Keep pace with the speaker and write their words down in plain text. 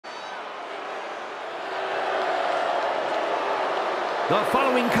The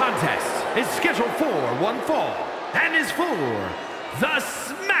following contest is scheduled for one fall and is for the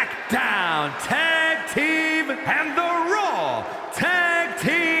SmackDown Tag Team and the Raw Tag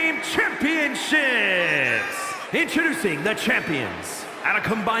Team Championships. Introducing the champions at a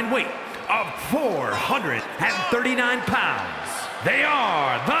combined weight of 439 pounds. They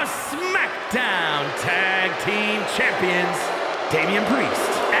are the SmackDown Tag Team Champions, Damian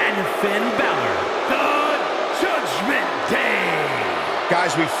Priest and Finn Balor, the Judgment Day.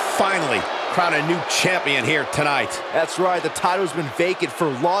 Guys, we finally crowned a new champion here tonight. That's right, the title's been vacant for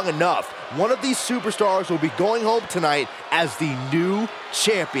long enough. One of these superstars will be going home tonight as the new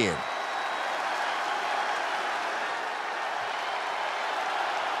champion.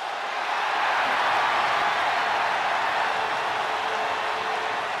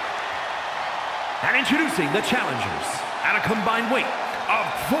 And introducing the challengers at a combined weight of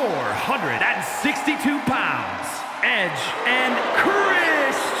 462 pounds, Edge and Christian.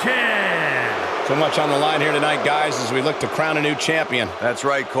 So much on the line here tonight, guys, as we look to crown a new champion. That's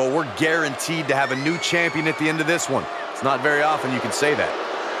right, Cole. We're guaranteed to have a new champion at the end of this one. It's not very often you can say that.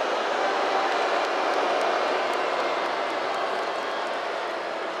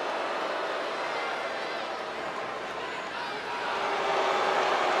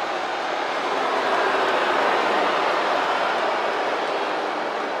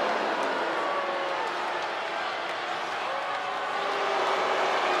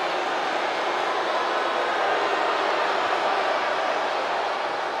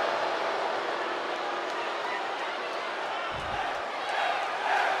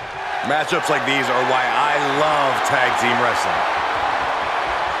 Matchups like these are why I love tag team wrestling.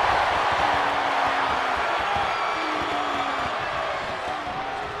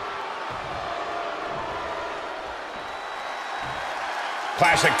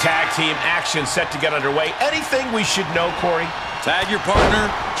 Classic tag team action set to get underway. Anything we should know, Corey? Tag your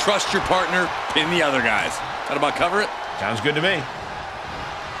partner, trust your partner, pin the other guys. That about cover it? Sounds good to me.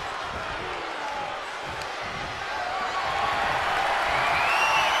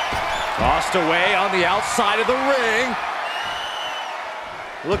 Tossed away on the outside of the ring.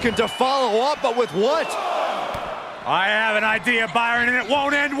 Looking to follow up, but with what? I have an idea, Byron, and it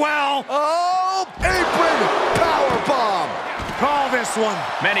won't end well. Oh, apron powerbomb. Call this one.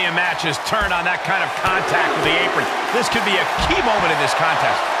 Many a match has turned on that kind of contact with the apron. This could be a key moment in this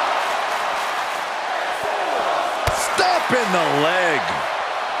contest. Stop in the leg.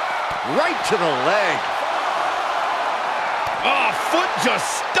 Right to the leg. Oh, foot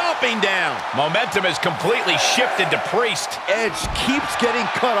just stomping down. Momentum has completely shifted to Priest. Edge keeps getting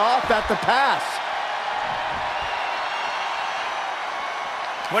cut off at the pass.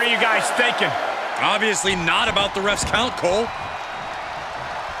 What are you guys thinking? Obviously not about the ref's count, Cole.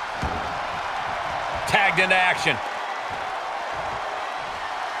 Tagged into action.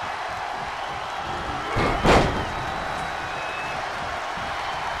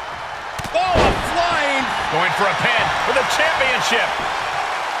 Going for a pin for the championship.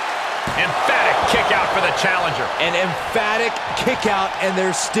 Emphatic kick out for the challenger. An emphatic kick out, and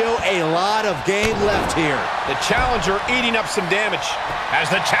there's still a lot of game left here. The challenger eating up some damage. As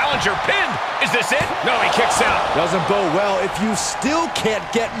the challenger pinned. Is this it? No, he kicks out. Doesn't bode well if you still can't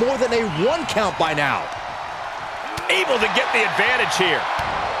get more than a 1 count by now. Able to get the advantage here.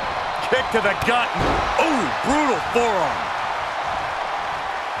 Kick to the gut. Ooh, brutal forearm.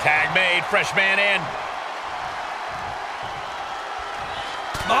 Tag made, fresh man in.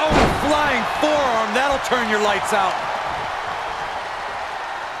 Oh, flying forearm. That'll turn your lights out.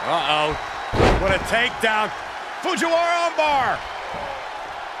 Uh-oh. What a takedown. Fujiwara armbar.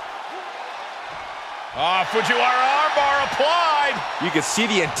 Oh, Fujiwara armbar applied. You can see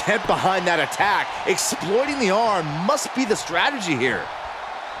the intent behind that attack. Exploiting the arm must be the strategy here.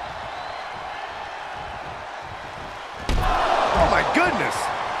 Oh, my goodness.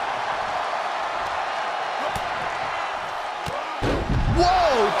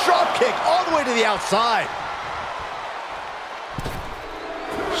 Whoa, drop kick all the way to the outside.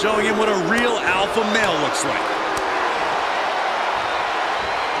 Showing him what a real alpha male looks like.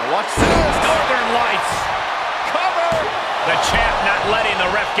 Now watch this. Northern Lights. Cover. The champ not letting the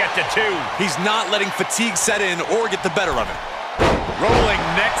ref get to 2. He's not letting fatigue set in or get the better of him. Rolling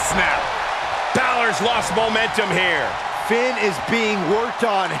neck snap. Balor's lost momentum here. Finn is being worked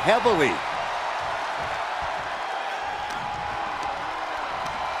on heavily.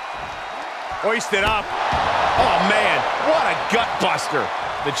 Hoisted up. Oh, man, what a gut buster.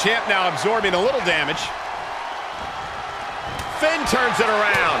 The champ now absorbing a little damage. Finn turns it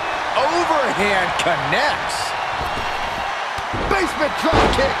around. Overhand connects. Basement drop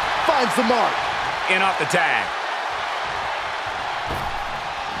kick finds the mark. In off the tag.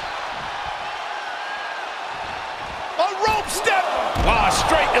 rope step. Oh,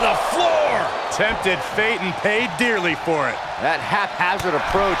 straight to the floor. Tempted fate and paid dearly for it. That haphazard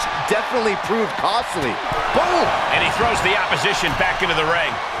approach definitely proved costly. Boom! And he throws the opposition back into the ring.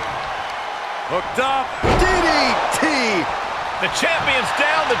 Hooked up. DDT! The champion's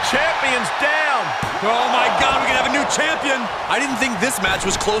down, the champion's down. Oh my God, we can have a new champion. I didn't think this match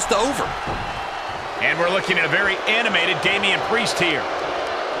was close to over. And we're looking at a very animated Damian Priest here.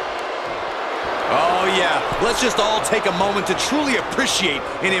 Oh yeah, let's just all take a moment to truly appreciate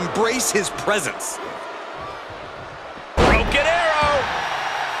and embrace his presence. Broken arrow.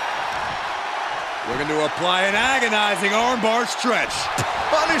 Looking to apply an agonizing armbar stretch.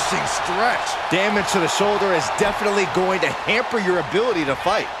 Punishing stretch. Damage to the shoulder is definitely going to hamper your ability to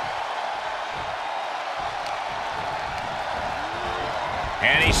fight.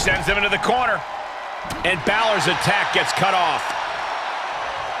 And he sends him into the corner. And Balor's attack gets cut off.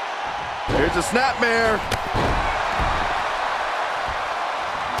 Here's a snapmare.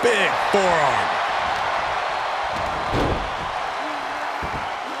 Big forearm.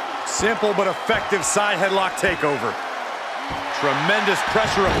 Simple but effective side headlock takeover. Tremendous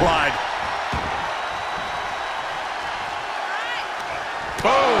pressure applied.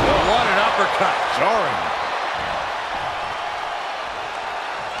 Boom! What an uppercut. Jarring.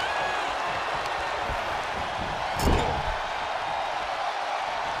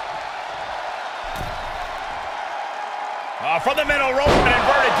 From the middle rope, an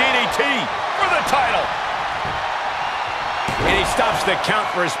inverted DDT for the title. And he stops the count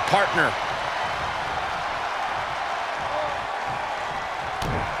for his partner.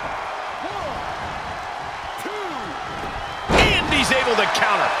 And he's able to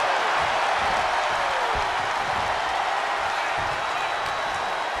counter.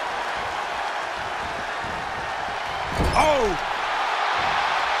 Oh!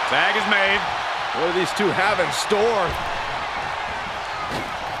 Tag is made. What do these two have in store?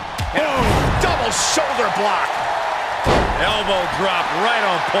 Boom! Double shoulder block. Elbow drop right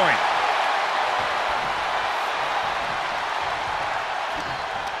on point.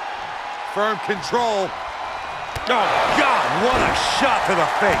 Firm control. Oh, God, what a shot to the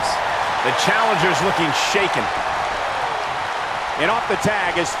face. The challenger's looking shaken. And off the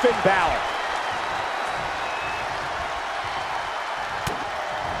tag is Finn Balor.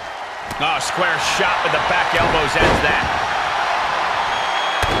 Oh, square shot with the back elbows ends that.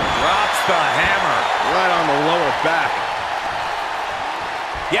 Drops the hammer. Right on the lower back.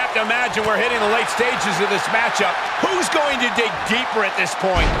 You have to imagine we're hitting the late stages of this matchup. Who's going to dig deeper at this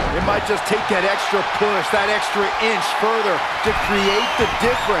point? It might just take that extra push, that extra inch further to create the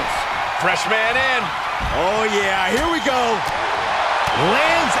difference. Fresh man in. Oh, yeah, here we go.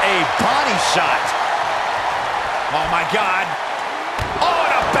 Lands a body shot. Oh, my God. Oh,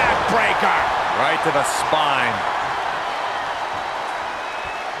 and a backbreaker. Right to the spine.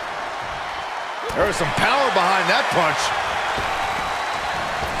 There was some power behind that punch.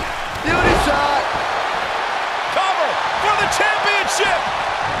 Beauty shot. Cover for the championship.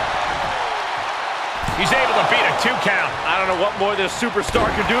 He's able to beat a 2 count. I don't know what more this superstar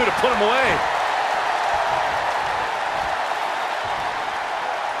can do to put him away.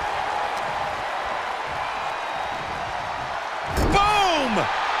 Boom!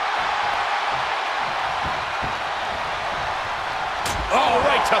 Oh,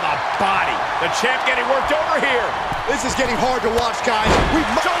 right to the body. The champ getting worked over here. This is getting hard to watch, guys.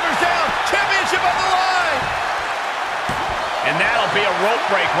 Shoulders down. Championship on the line. And that'll be a rope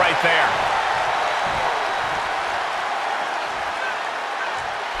break right there.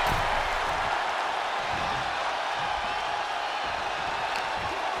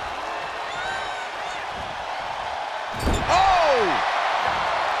 Oh!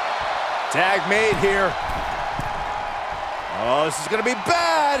 Tag made here. Oh, this is going to be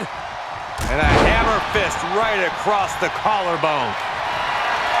bad. And a hammer fist right across the collarbone.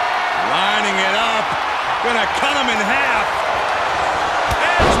 Lining it up. Gonna cut him in half.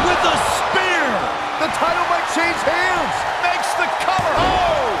 Edge with a spear. The title might change hands. Makes the cover.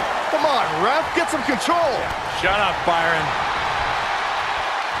 Oh! Come on, ref. Get some control. Shut up, Byron.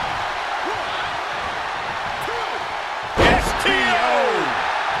 STO.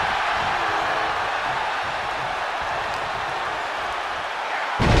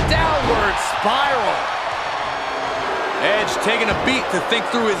 Downward spiral. Edge taking a beat to think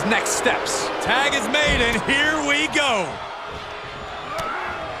through his next steps. Tag is made, and here we go.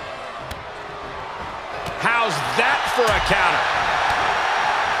 How's that for a counter?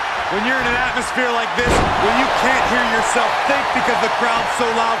 When you're in an atmosphere like this, when you can't hear yourself think because the crowd's so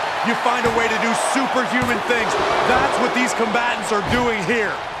loud, you find a way to do superhuman things. That's what these combatants are doing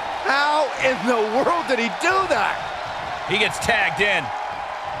here. How in the world did he do that? He gets tagged in.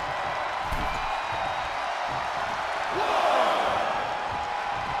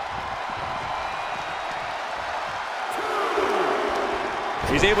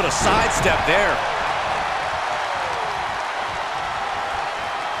 He's able to sidestep there.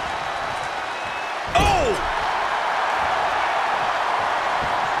 Oh!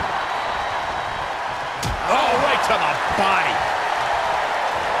 Oh, right to the body.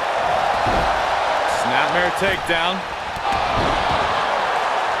 Snapmare takedown.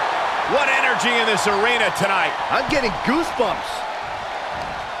 What energy in this arena tonight. I'm getting goosebumps.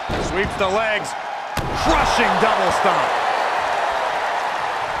 Sweeps the legs. Crushing double stomp.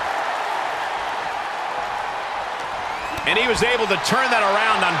 And he was able to turn that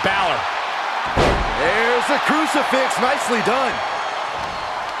around on Balor. There's the crucifix, nicely done.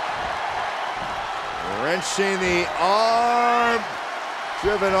 Wrenching the arm.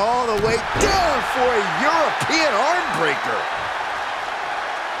 Driven all the way down for a European arm breaker.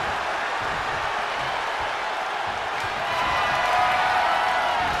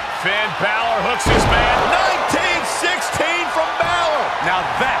 Finn Balor hooks his man. 19-16 from Balor. Now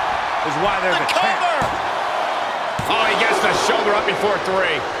that is why they're the champ. Oh, he gets the shoulder up before 3.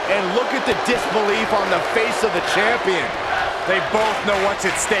 And look at the disbelief on the face of the champion. They both know what's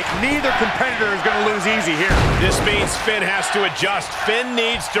at stake. Neither competitor is going to lose easy here. This means Finn has to adjust. Finn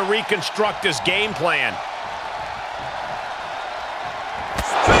needs to reconstruct his game plan.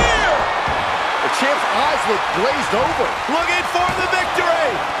 Spear! The champ's eyes look glazed over. Looking for the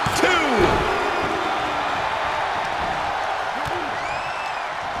victory. 2.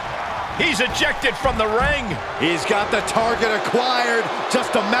 He's ejected from the ring. He's got the target acquired.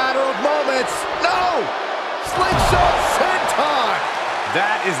 Just a matter of moments. No! Slingshot senton!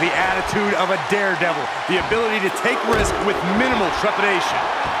 That is the attitude of a daredevil. The ability to take risk with minimal trepidation.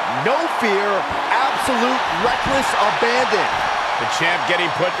 No fear, absolute reckless abandon. The champ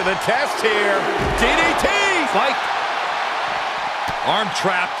getting put to the test here. DDT! Fight. Arm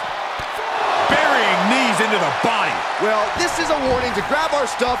trapped. Burying knees into the body. Well, this is a warning to grab our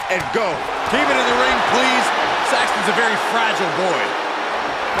stuff and go. Keep it in the ring, please. Saxton's a very fragile boy.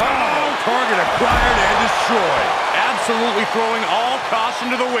 Oh, target acquired and destroyed. Absolutely throwing all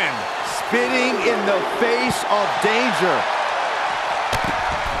caution to the wind. Spitting in the face of danger.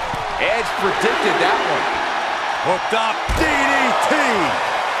 Edge predicted that one. Hooked up. DDT.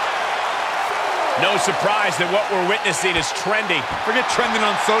 No surprise that what we're witnessing is trending. Forget trending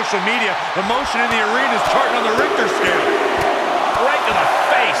on social media. The motion in the arena is charting on the Richter scale. Right to the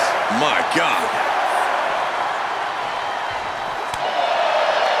face. My God.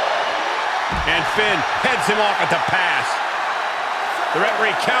 And Finn heads him off at the pass. The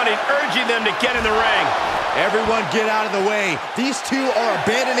referee counting, urging them to get in the ring. Everyone get out of the way. These two are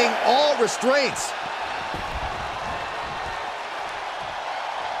abandoning all restraints.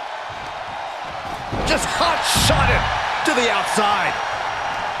 Just hot-shotted to the outside.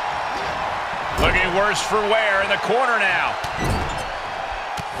 Looking worse for wear in the corner now.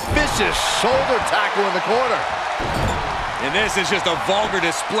 Vicious shoulder tackle in the corner. And this is just a vulgar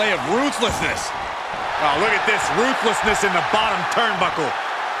display of ruthlessness. Oh, look at this ruthlessness in the bottom turnbuckle.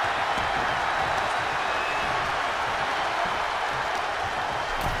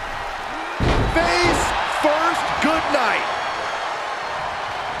 Face first, good night.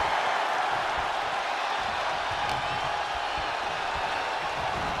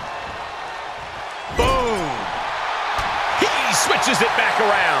 Boom. He switches it back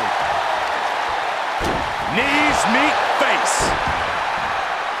around. Knees meet face.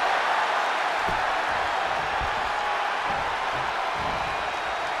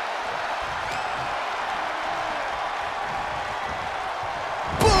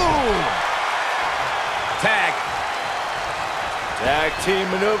 Boom! Tag. Tag team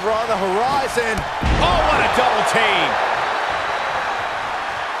maneuver on the horizon. Oh, what a double team.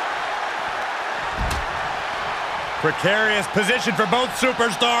 Precarious position for both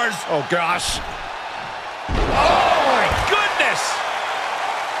superstars. Oh, gosh. Oh, my goodness.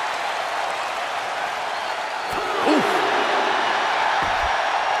 Oof.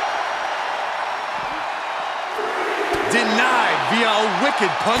 Denied via a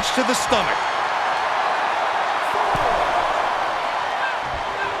wicked punch to the stomach.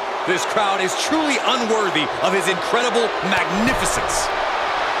 This crowd is truly unworthy of his incredible magnificence.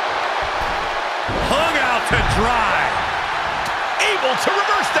 Hung out to dry. Able to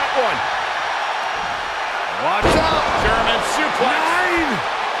reverse that one. Watch out. German suplex. 9.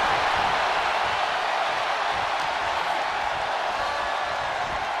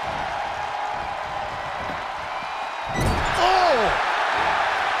 Oh!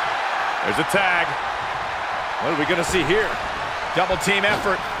 There's a tag. What are we going to see here? Double team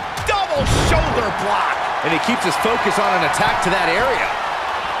effort. Double shoulder block. And he keeps his focus on an attack to that area.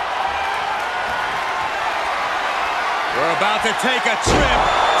 We're about to take a trip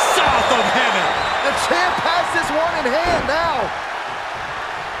south of heaven. The champ has this one in hand now.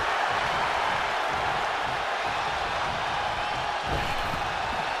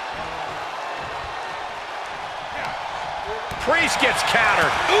 Priest gets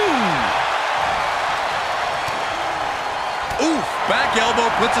countered. Ooh! Oof, back elbow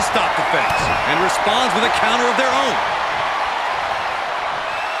puts a stop to things and responds with a counter of their own.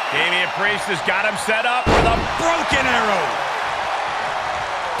 Damian Priest has got him set up with a broken arrow.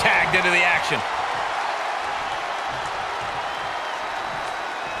 Tagged into the action.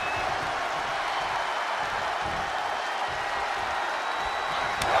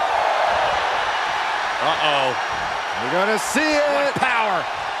 Uh-oh. We're gonna see it. What power.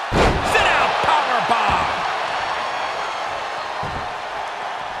 Sit out power bomb.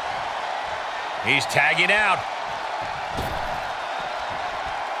 He's tagging out.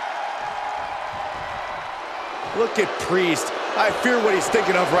 Look at Priest. I fear what he's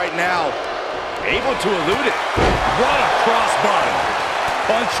thinking of right now. Able to elude it. What a crossbody.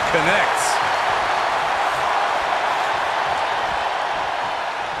 Punch connects.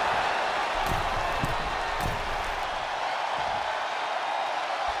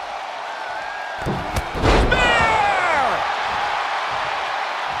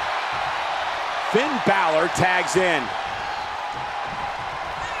 Finn Balor tags in.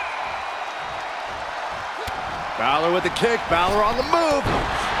 Balor with the kick. Balor on the move.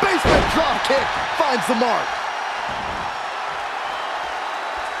 Basement drop kick. Finds the mark.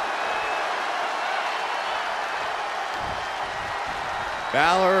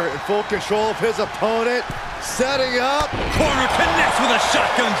 Balor in full control of his opponent. Setting up. Corner connects with a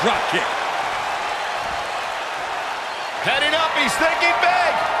shotgun drop kick. Heading up. He's thinking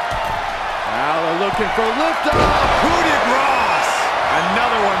big. Balor looking for liftoff. Hooded Ross.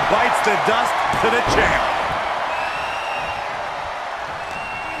 Another one bites the dust to the champ.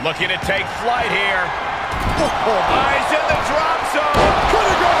 Looking to take flight here. Eyes in the drop zone. Coup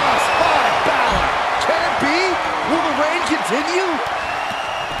de grace by Balor. Can it be? Will the reign continue?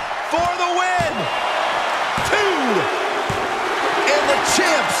 For the win. 2. And the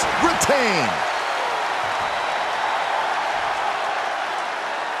champs retain.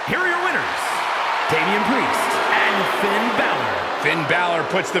 Here are your winners, Damian Priest and Finn Balor. Finn Balor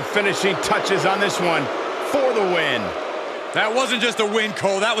puts the finishing touches on this one for the win. That wasn't just a win,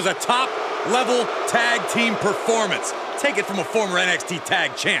 Cole. That was a top-level tag team performance. Take it from a former NXT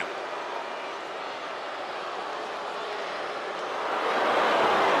tag champ.